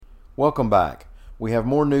Welcome back. We have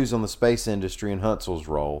more news on the space industry and Huntsville's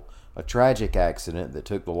role, a tragic accident that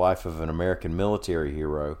took the life of an American military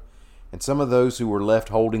hero, and some of those who were left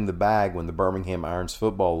holding the bag when the Birmingham Irons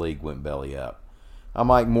Football League went belly up. I'm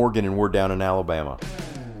Mike Morgan, and we're down in Alabama.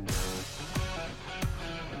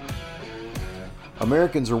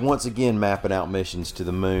 Americans are once again mapping out missions to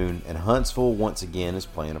the moon, and Huntsville once again is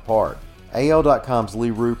playing a part. AL.com's Lee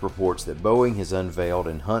Roop reports that Boeing has unveiled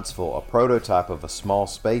in Huntsville a prototype of a small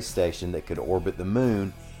space station that could orbit the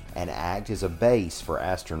moon and act as a base for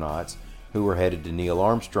astronauts who are headed to Neil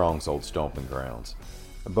Armstrong's old stomping grounds.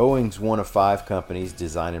 Boeing's one of 5 companies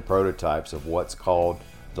designing prototypes of what's called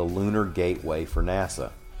the Lunar Gateway for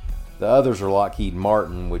NASA. The others are Lockheed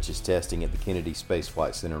Martin, which is testing at the Kennedy Space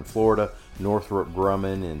Flight Center in Florida, Northrop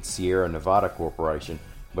Grumman and Sierra Nevada Corporation,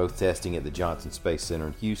 both testing at the Johnson Space Center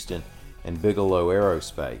in Houston, and Bigelow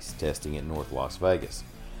Aerospace, testing at North Las Vegas.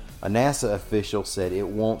 A NASA official said it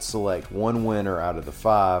won't select one winner out of the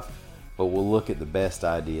 5, but will look at the best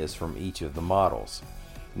ideas from each of the models.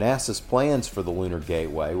 NASA's plans for the Lunar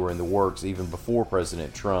Gateway were in the works even before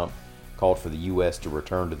President Trump called for the U.S. to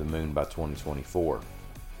return to the moon by 2024.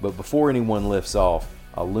 But before anyone lifts off,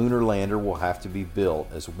 a lunar lander will have to be built,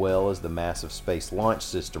 as well as the massive Space Launch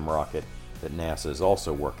System rocket that NASA is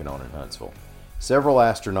also working on in Huntsville. Several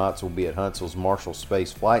astronauts will be at Huntsville's Marshall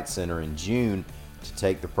Space Flight Center in June to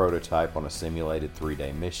take the prototype on a simulated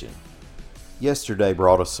 3-day mission. Yesterday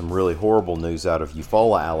brought us some really horrible news out of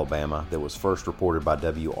Eufaula, Alabama that was first reported by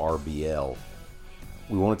WRBL.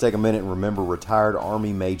 We want to take a minute and remember retired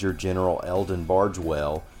Army Major General Eldon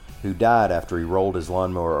Bargewell, who died after he rolled his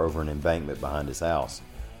lawnmower over an embankment behind his house.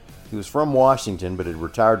 He was from Washington but had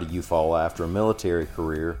retired to Eufaula after a military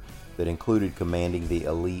career that included commanding the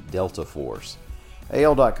elite Delta Force.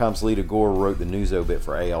 AL.com's Lita Gore wrote the news obit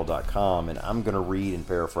for AL.com, and I'm going to read and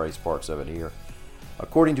paraphrase parts of it here.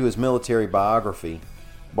 According to his military biography,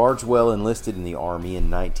 Bargewell enlisted in the Army in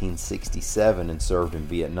 1967 and served in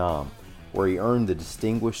Vietnam, where he earned the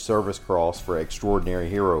Distinguished Service Cross for extraordinary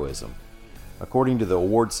heroism. According to the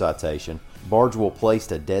award citation, Bargewell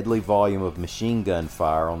placed a deadly volume of machine gun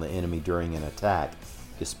fire on the enemy during an attack,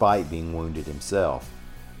 despite being wounded himself.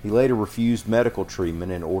 He later refused medical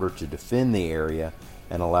treatment in order to defend the area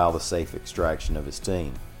and allow the safe extraction of his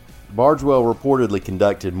team. Bargewell reportedly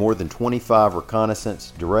conducted more than 25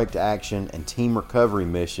 reconnaissance, direct action, and team recovery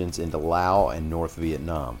missions into Laos and North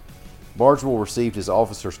Vietnam. Bargewell received his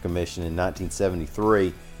officer's commission in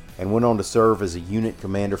 1973 and went on to serve as a unit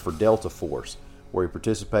commander for Delta Force, where he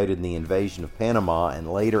participated in the invasion of Panama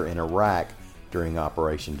and later in Iraq during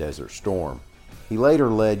Operation Desert Storm. He later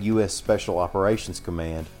led U.S. Special Operations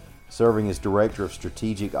Command, serving as Director of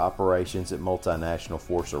Strategic Operations at Multinational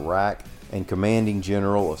Force Iraq and Commanding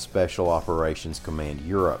General of Special Operations Command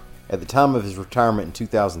Europe. At the time of his retirement in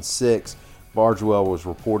 2006, Bargewell was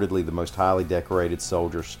reportedly the most highly decorated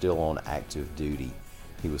soldier still on active duty.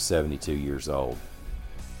 He was 72 years old.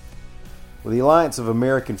 Well, the Alliance of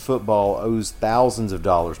American Football owes thousands of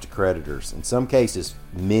dollars to creditors, in some cases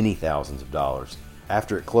many thousands of dollars,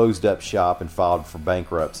 after it closed up shop and filed for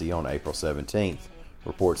bankruptcy on April 17th,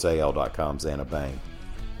 reports AL.com's Anna Bain.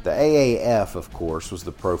 The AAF, of course, was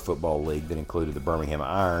the pro football league that included the Birmingham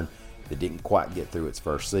Iron that didn't quite get through its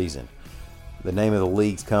first season. The name of the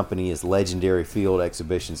league's company is Legendary Field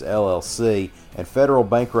Exhibitions LLC, and federal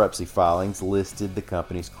bankruptcy filings listed the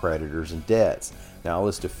company's creditors and debts. Now I'll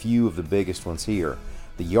list a few of the biggest ones here.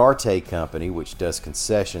 The Yarte Company, which does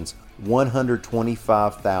concessions,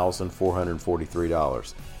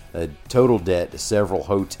 $125,443. The total debt to several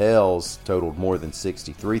hotels totaled more than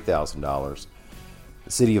 $63,000.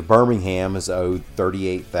 The city of Birmingham is owed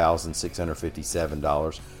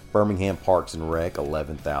 $38,657. Birmingham Parks and Rec,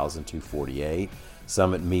 $11,248.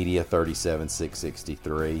 Summit Media,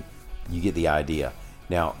 $37,663. You get the idea.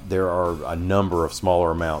 Now, there are a number of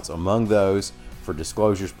smaller amounts. Among those, for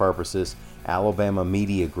disclosure's purposes, Alabama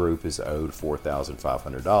Media Group is owed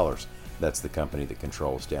 $4,500. That's the company that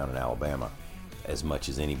controls down in Alabama, as much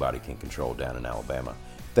as anybody can control down in Alabama.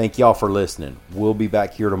 Thank y'all for listening. We'll be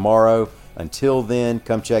back here tomorrow. Until then,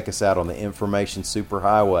 come check us out on the Information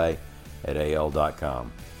Superhighway at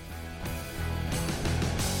AL.com.